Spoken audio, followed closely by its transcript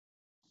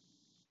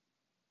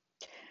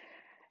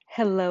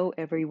Hello,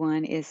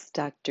 everyone. It's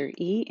Dr.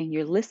 E, and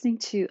you're listening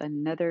to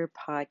another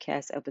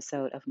podcast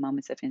episode of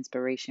Moments of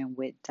Inspiration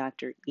with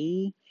Dr.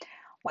 E.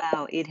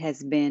 Wow, it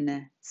has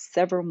been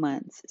several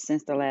months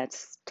since the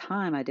last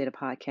time I did a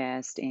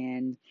podcast,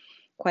 and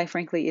quite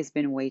frankly, it's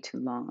been way too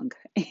long.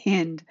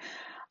 And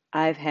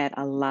I've had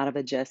a lot of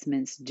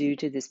adjustments due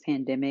to this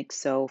pandemic,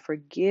 so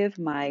forgive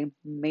my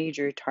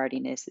major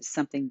tardiness. It's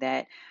something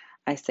that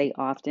I say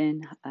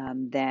often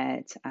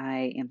that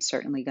I am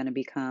certainly going to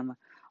become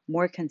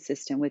more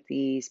consistent with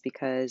these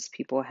because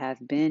people have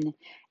been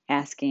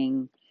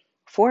asking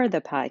for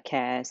the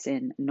podcast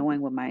and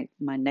knowing what my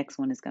next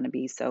one is going to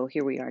be. So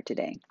here we are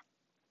today.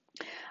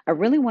 I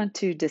really want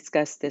to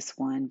discuss this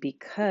one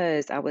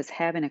because I was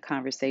having a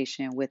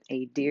conversation with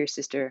a dear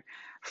sister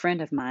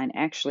friend of mine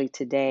actually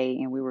today,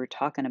 and we were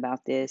talking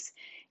about this.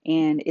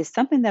 And it's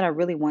something that I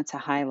really want to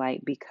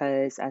highlight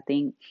because I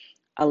think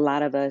a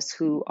lot of us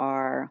who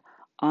are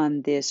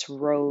on this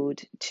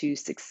road to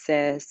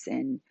success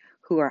and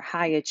who are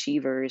high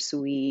achievers,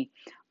 we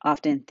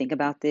often think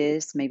about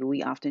this. Maybe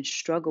we often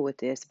struggle with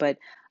this, but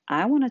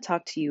I want to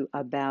talk to you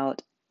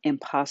about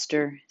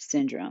imposter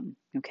syndrome,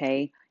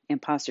 okay?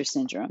 Imposter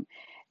syndrome.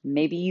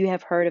 Maybe you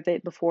have heard of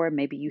it before,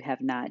 maybe you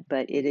have not,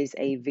 but it is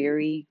a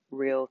very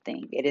real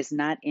thing. It is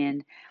not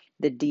in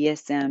the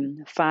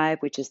DSM 5,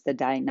 which is the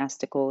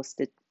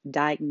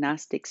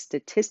Diagnostic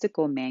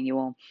Statistical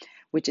Manual,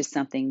 which is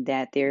something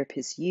that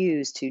therapists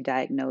use to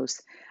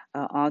diagnose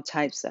all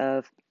types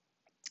of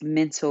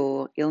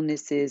mental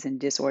illnesses and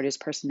disorders,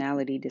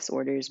 personality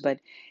disorders, but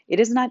it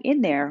is not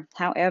in there.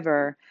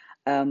 However,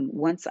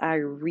 once I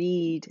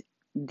read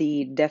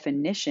the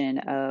definition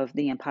of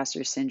the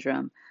imposter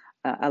syndrome,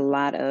 a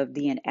lot of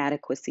the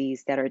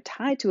inadequacies that are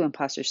tied to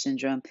imposter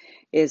syndrome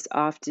is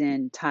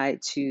often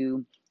tied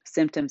to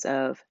symptoms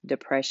of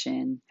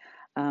depression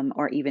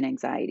or even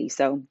anxiety.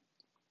 So,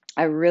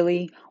 I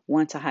really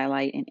want to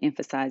highlight and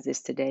emphasize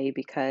this today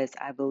because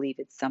I believe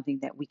it's something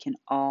that we can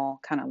all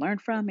kind of learn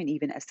from and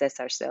even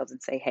assess ourselves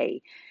and say,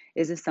 hey,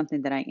 is this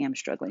something that I am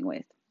struggling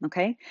with?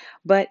 Okay.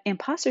 But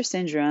imposter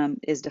syndrome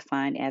is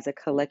defined as a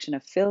collection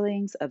of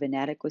feelings of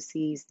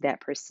inadequacies that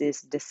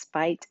persist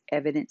despite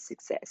evident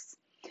success.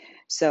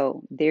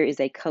 So there is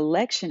a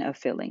collection of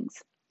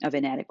feelings of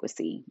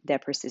inadequacy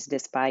that persist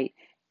despite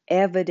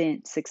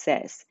evident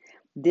success.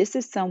 This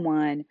is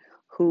someone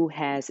who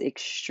has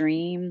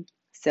extreme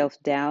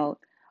self doubt,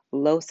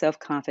 low self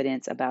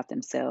confidence about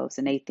themselves,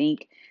 and they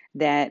think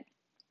that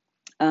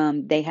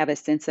they have a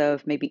sense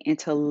of maybe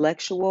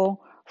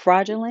intellectual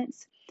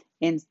fraudulence,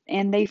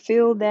 and they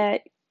feel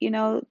that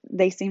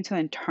they seem to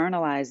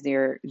internalize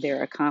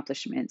their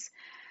accomplishments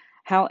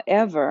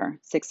however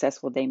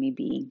successful they may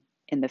be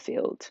in the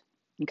field.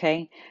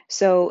 Okay,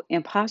 so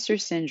imposter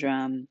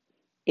syndrome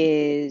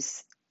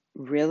is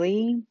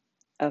really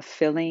a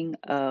feeling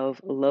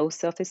of low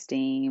self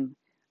esteem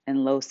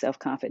and low self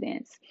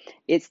confidence.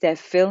 It's that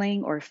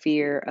feeling or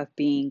fear of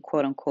being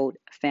quote unquote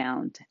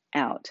found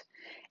out.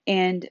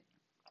 And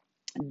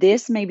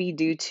this may be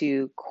due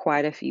to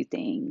quite a few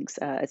things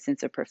a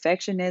sense of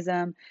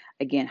perfectionism,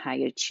 again, high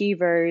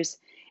achievers,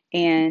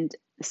 and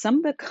some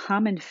of the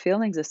common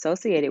feelings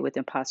associated with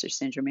imposter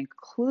syndrome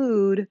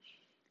include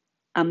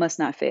I must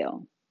not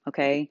fail,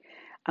 okay?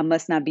 I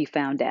must not be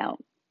found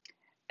out.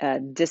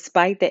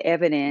 Despite the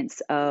evidence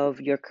of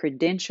your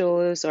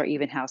credentials or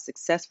even how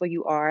successful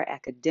you are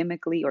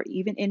academically or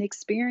even in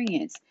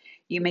experience,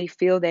 you may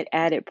feel that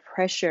added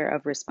pressure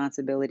of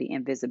responsibility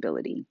and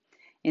visibility.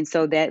 And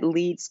so that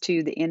leads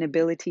to the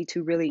inability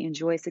to really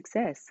enjoy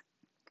success.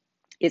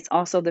 It's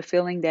also the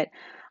feeling that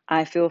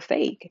I feel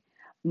fake.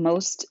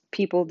 Most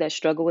people that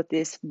struggle with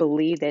this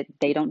believe that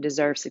they don't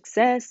deserve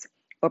success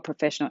or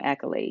professional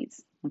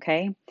accolades.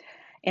 Okay.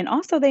 And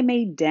also, they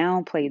may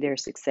downplay their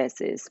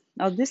successes.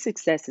 Oh, this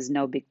success is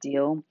no big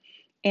deal.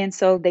 And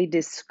so they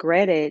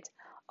discredit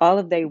all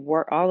of the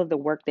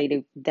work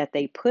that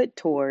they put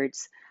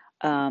towards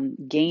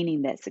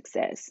gaining that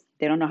success.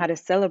 They don't know how to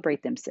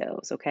celebrate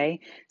themselves. Okay,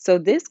 so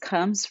this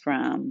comes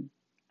from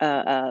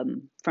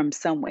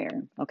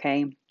somewhere.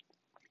 Okay,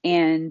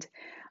 and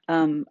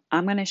I'm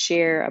going to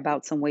share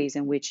about some ways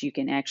in which you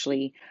can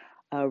actually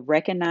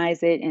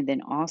recognize it, and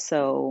then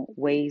also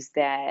ways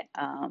that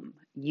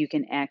you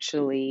can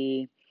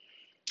actually,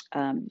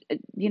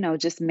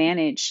 just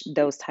manage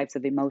those types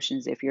of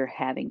emotions if you're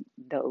having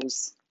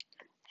those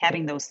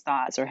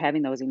thoughts or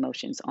having those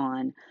emotions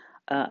on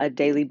a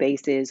daily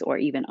basis or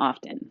even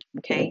often.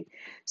 Okay,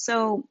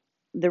 so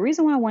the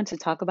reason why I want to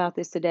talk about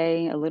this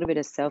today, a little bit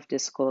of self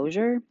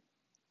disclosure,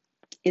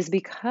 is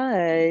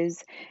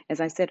because, as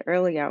I said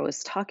earlier, I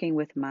was talking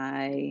with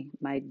my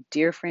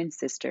dear friend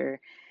sister,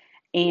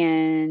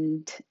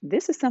 and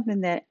this is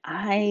something that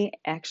I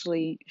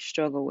actually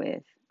struggle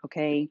with.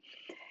 Okay,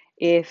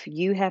 if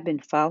you have been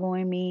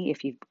following me,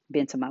 if you've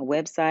been to my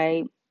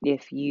website,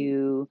 if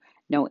you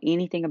know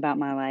anything about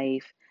my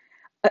life,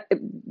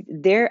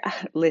 there,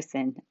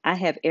 listen, I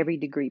have every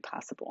degree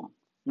possible.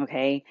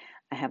 Okay,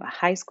 I have a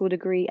high school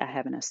degree, I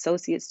have an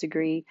associate's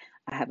degree,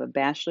 I have a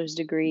bachelor's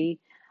degree.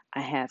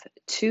 I have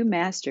two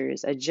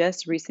masters. I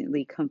just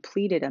recently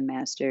completed a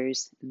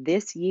master's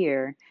this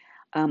year,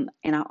 and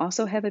I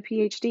also have a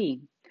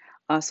PhD,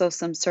 also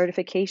some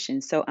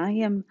certifications. So I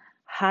am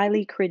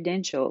highly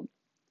credentialed.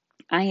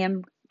 I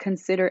am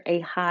considered a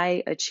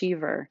high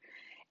achiever.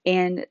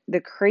 And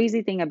the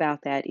crazy thing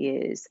about that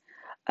is,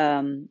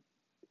 um,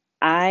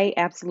 I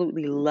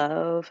absolutely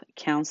love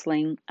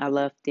counseling. I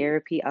love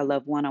therapy. I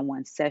love one on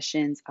one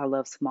sessions. I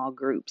love small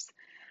groups.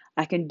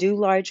 I can do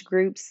large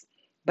groups,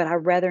 but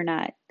I'd rather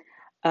not.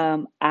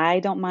 I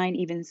don't mind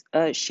even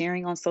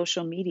sharing on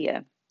social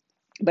media.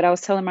 But I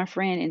was telling my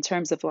friend in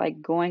terms of like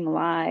going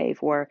live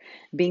or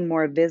being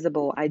more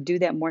visible, I do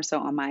that more so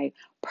on my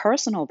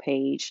personal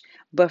page.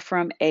 But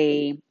from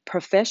a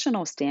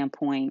professional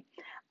standpoint,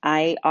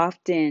 I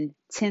often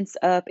tense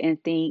up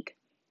and think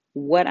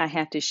what I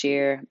have to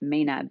share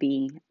may not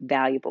be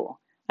valuable.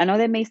 I know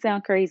that may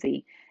sound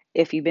crazy.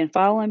 If you've been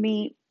following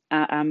me,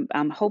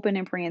 I'm hoping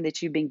and praying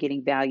that you've been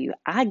getting value.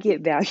 I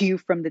get value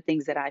from the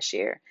things that I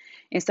share.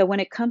 And so when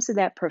it comes to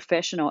that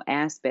professional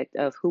aspect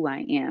of who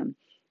I am,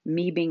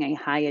 me being a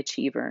high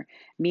achiever,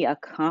 me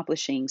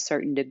accomplishing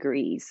certain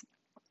degrees,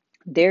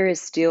 there is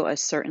still a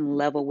certain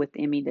level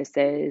within me that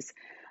says,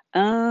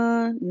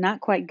 not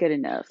quite good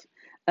enough.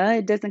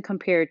 It doesn't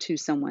compare to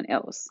someone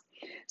else.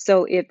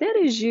 So if that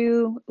is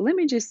you, let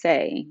me just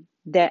say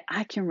that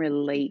I can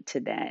relate to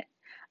that.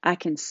 I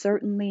can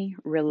certainly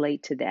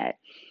relate to that.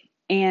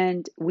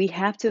 And we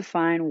have to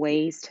find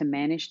ways to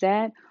manage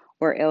that,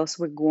 or else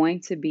we're going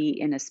to be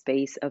in a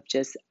space of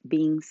just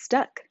being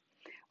stuck.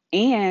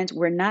 And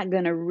we're not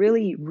going to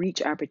really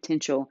reach our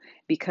potential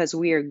because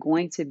we are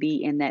going to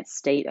be in that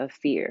state of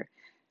fear,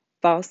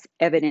 false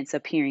evidence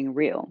appearing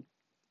real.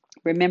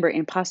 Remember,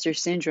 imposter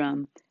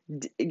syndrome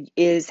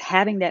is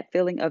having that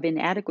feeling of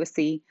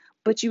inadequacy,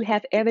 but you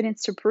have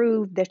evidence to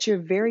prove that you're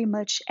very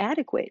much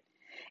adequate.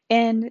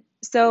 And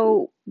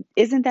so,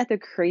 isn't that the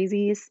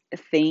craziest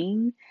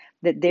thing?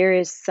 That there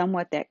is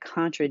somewhat that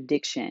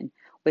contradiction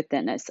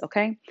within us,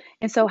 okay?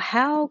 And so,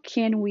 how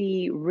can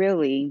we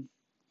really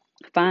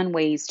find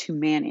ways to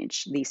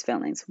manage these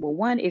feelings? Well,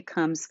 one, it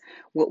comes,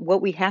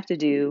 what we have to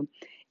do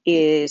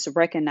is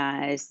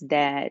recognize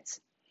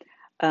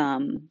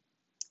um,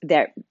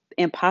 that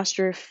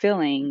imposter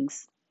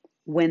feelings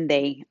when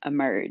they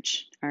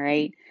emerge. All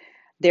right.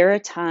 There are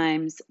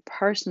times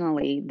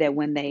personally that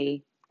when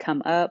they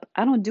come up,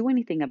 I don't do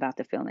anything about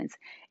the feelings.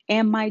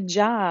 And my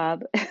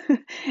job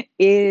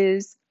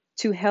is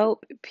to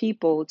help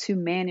people to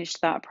manage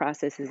thought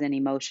processes and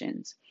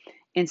emotions.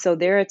 And so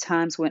there are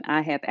times when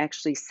I have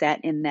actually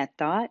sat in that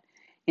thought,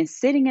 and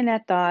sitting in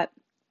that thought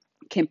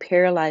can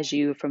paralyze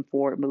you from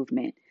forward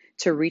movement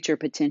to reach your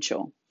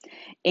potential.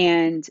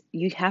 And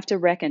you have to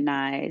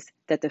recognize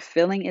that the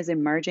feeling is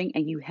emerging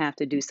and you have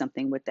to do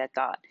something with that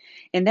thought.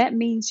 And that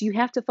means you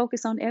have to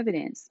focus on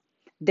evidence.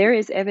 There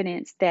is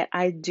evidence that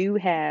I do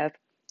have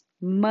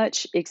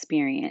much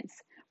experience,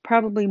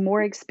 probably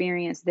more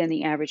experience than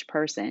the average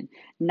person,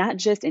 not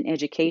just in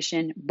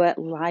education, but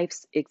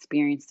life's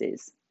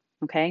experiences.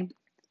 Okay.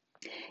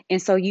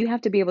 And so you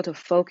have to be able to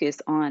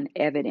focus on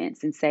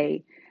evidence and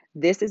say,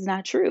 this is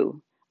not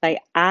true. Like,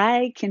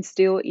 I can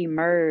still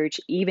emerge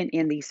even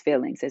in these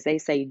feelings, as they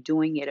say,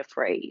 doing it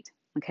afraid.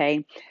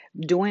 Okay.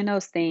 Doing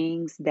those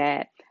things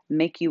that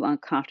make you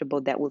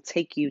uncomfortable, that will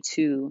take you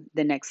to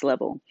the next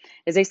level.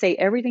 As they say,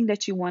 everything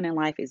that you want in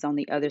life is on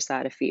the other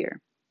side of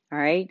fear. All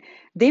right.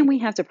 Then we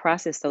have to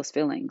process those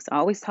feelings. I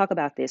always talk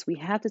about this. We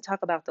have to talk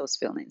about those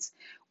feelings.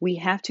 We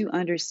have to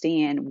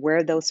understand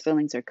where those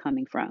feelings are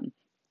coming from.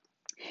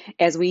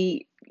 As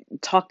we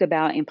talked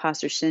about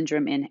imposter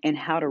syndrome and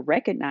how to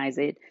recognize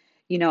it,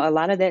 a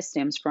lot of that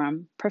stems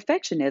from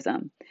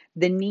perfectionism,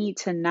 the need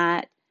to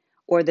not,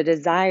 or the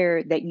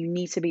desire that you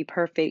need to be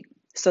perfect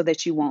so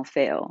that you won't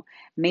fail.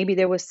 Maybe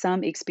there was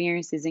some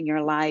experiences in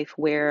your life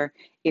where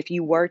if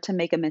you were to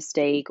make a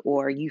mistake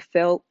or you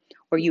felt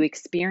or you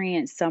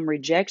experienced some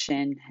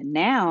rejection,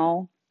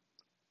 now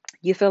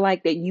you feel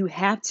like that you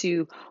have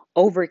to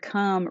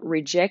overcome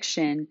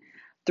rejection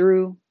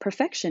through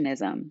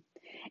perfectionism.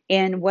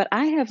 And what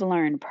I have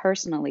learned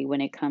personally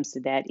when it comes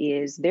to that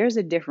is there's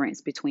a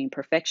difference between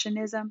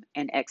perfectionism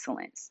and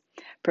excellence.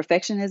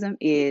 Perfectionism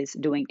is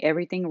doing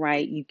everything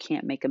right, you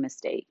can't make a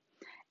mistake.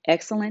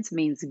 Excellence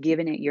means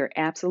giving it your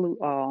absolute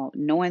all,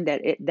 knowing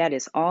that that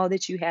is all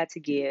that you had to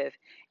give.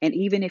 And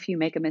even if you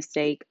make a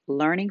mistake,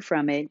 learning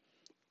from it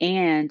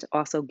and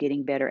also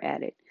getting better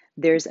at it.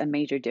 There's a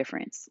major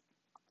difference.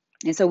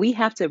 And so we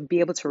have to be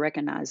able to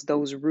recognize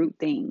those root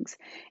things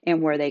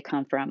and where they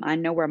come from. I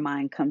know where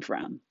mine come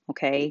from,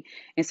 okay?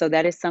 And so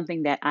that is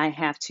something that I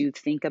have to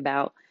think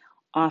about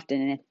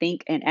often and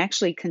think and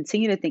actually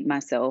continue to think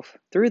myself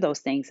through those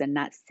things and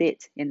not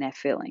sit in that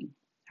feeling,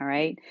 all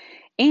right?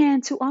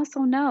 And to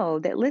also know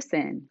that,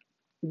 listen,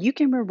 you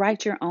can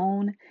rewrite your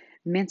own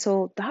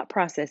mental thought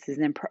processes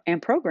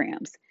and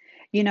programs.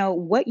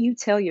 What you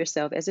tell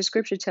yourself, as the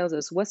scripture tells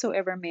us,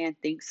 whatsoever a man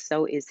thinks,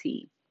 so is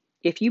he.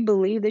 If you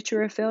believe that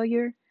you're a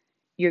failure,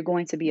 you're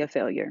going to be a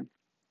failure.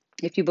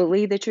 If you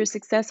believe that you're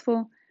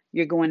successful,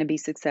 you're going to be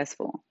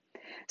successful.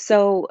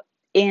 So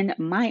in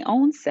my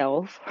own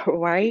self,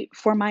 right?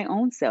 For my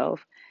own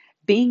self,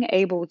 being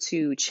able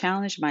to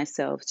challenge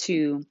myself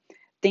to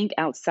think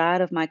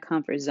outside of my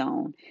comfort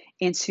zone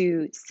and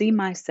to see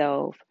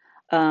myself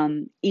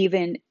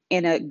even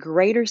in a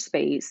greater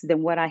space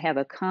than what I have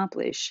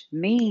accomplished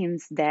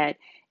means that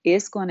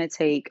it's going to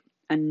take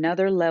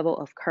another level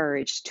of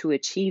courage to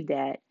achieve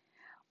that,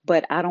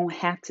 but I don't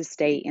have to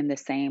stay in the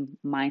same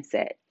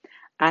mindset.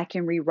 I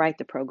can rewrite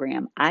the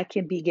program. I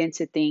can begin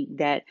to think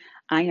that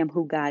I am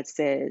who God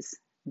says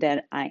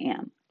that I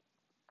am.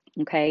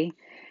 Okay.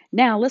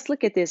 Now let's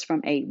look at this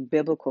from a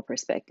biblical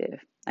perspective.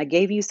 I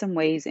gave you some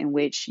ways in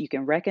which you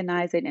can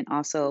recognize it and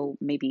also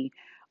maybe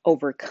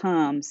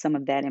overcome some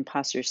of that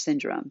imposter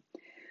syndrome.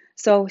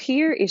 So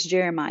here is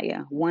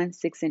Jeremiah 1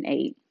 6 and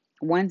 8.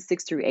 1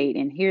 6 through 8.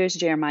 And here's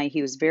Jeremiah.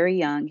 He was very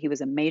young. He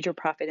was a major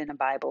prophet in the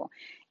Bible.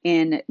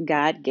 And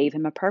God gave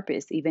him a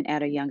purpose, even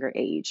at a younger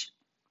age.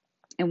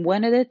 And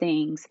one of the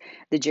things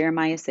that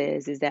Jeremiah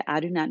says is that I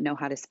do not know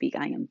how to speak.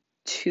 I am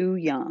too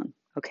young.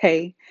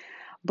 Okay.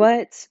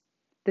 But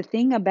the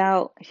thing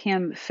about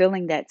him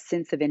feeling that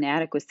sense of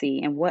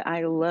inadequacy, and what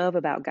I love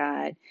about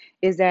God,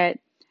 is that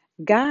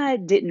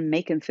God didn't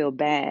make him feel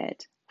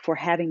bad for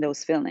having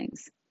those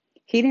feelings.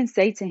 He didn't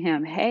say to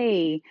him,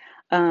 hey,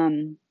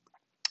 um,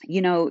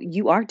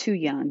 you are too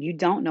young. You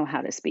don't know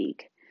how to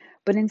speak.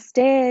 But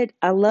instead,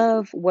 I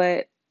love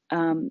what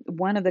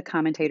one of the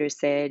commentators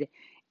said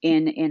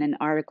in an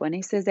article. And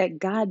he says that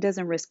God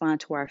doesn't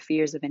respond to our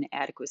fears of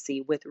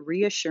inadequacy with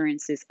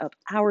reassurances of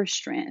our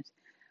strength,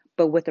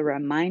 but with a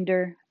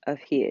reminder of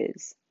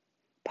His.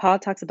 Paul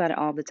talks about it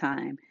all the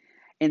time,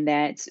 and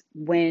that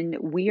when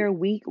we are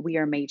weak, we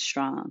are made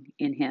strong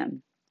in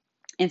Him.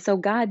 And so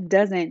God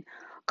doesn't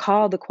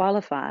call the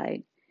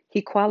qualified,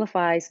 He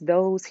qualifies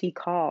those He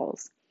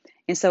calls.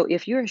 And so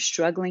if you're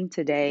struggling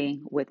today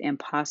with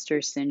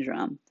imposter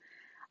syndrome,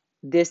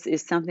 this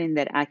is something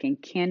that I can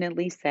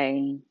candidly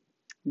say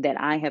that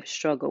I have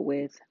struggled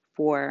with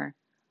for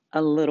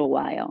a little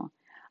while.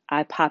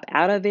 I pop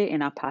out of it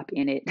and I pop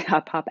in it.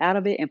 I pop out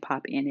of it and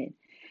pop in it.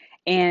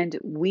 And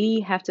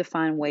we have to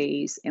find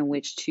ways in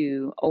which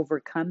to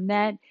overcome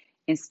that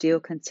and still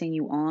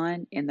continue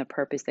on in the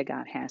purpose that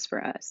God has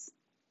for us.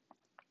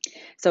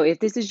 So if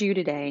this is you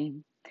today,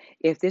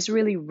 if this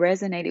really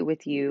resonated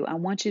with you, I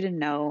want you to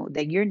know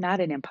that you're not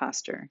an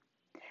imposter,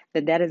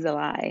 that is a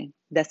lie.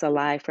 That's a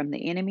lie from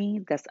the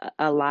enemy. That's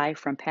a lie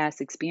from past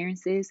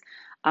experiences.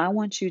 I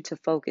want you to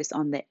focus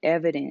on the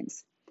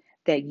evidence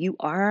that you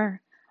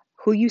are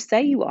who you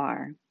say you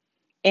are,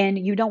 and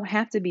you don't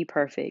have to be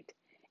perfect.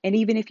 And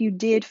even if you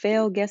did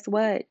fail, guess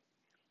what?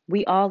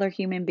 We all are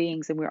human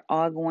beings and we're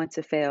all going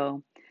to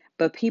fail.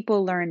 But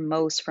people learn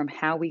most from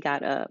how we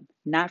got up,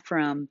 not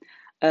from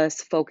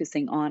us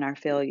focusing on our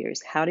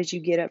failures. How did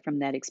you get up from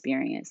that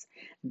experience?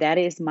 That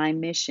is my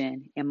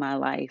mission in my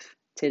life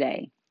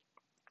today.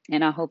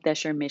 And I hope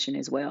that's your mission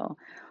as well.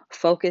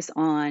 Focus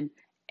on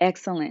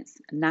excellence,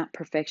 not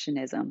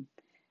perfectionism.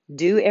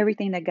 Do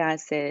everything that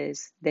God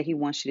says that He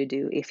wants you to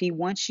do. If He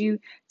wants you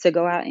to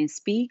go out and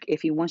speak,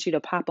 if He wants you to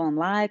pop on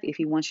live, if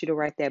He wants you to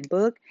write that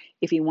book,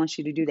 if He wants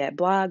you to do that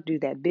blog, do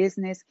that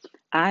business,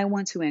 I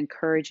want to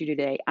encourage you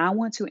today. I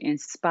want to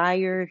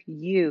inspire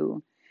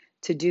you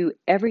to do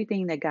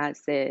everything that God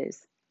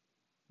says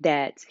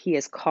that He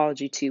has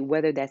called you to,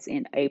 whether that's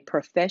in a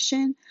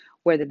profession,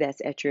 whether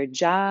that's at your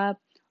job,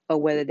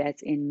 or whether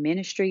that's in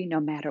ministry,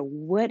 no matter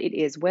what it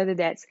is, whether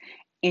that's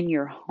in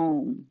your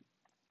home.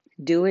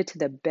 Do it to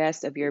the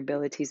best of your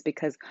abilities,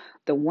 because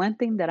the one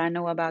thing that I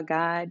know about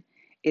God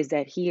is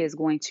that He is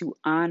going to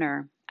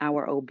honor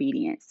our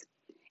obedience.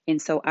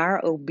 And so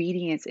our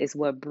obedience is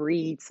what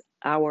breeds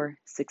our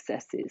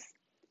successes.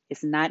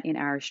 It's not in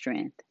our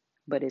strength,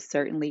 but it's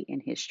certainly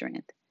in His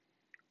strength.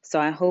 So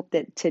I hope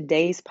that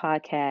today's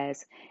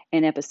podcast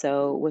and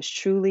episode was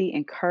truly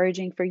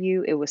encouraging for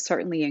you. It was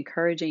certainly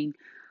encouraging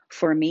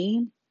for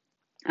me.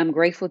 I'm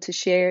grateful to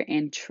share,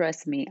 and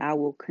trust me, I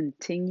will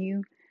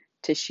continue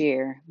to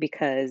share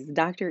because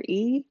Dr.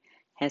 E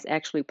has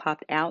actually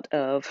popped out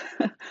of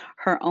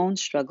her own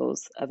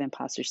struggles of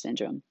imposter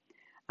syndrome.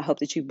 I hope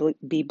that you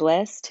be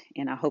blessed,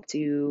 and I hope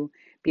to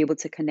be able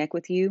to connect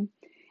with you.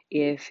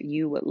 If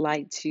you would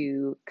like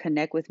to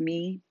connect with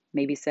me,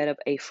 maybe set up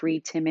a free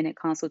 10-minute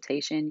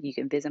consultation, you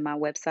can visit my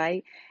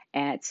website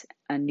at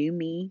a new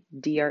me,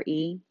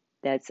 DRE.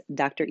 That's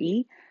Dr.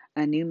 E,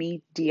 a new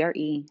me,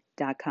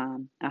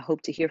 DRE.com. I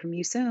hope to hear from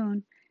you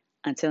soon.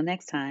 Until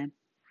next time.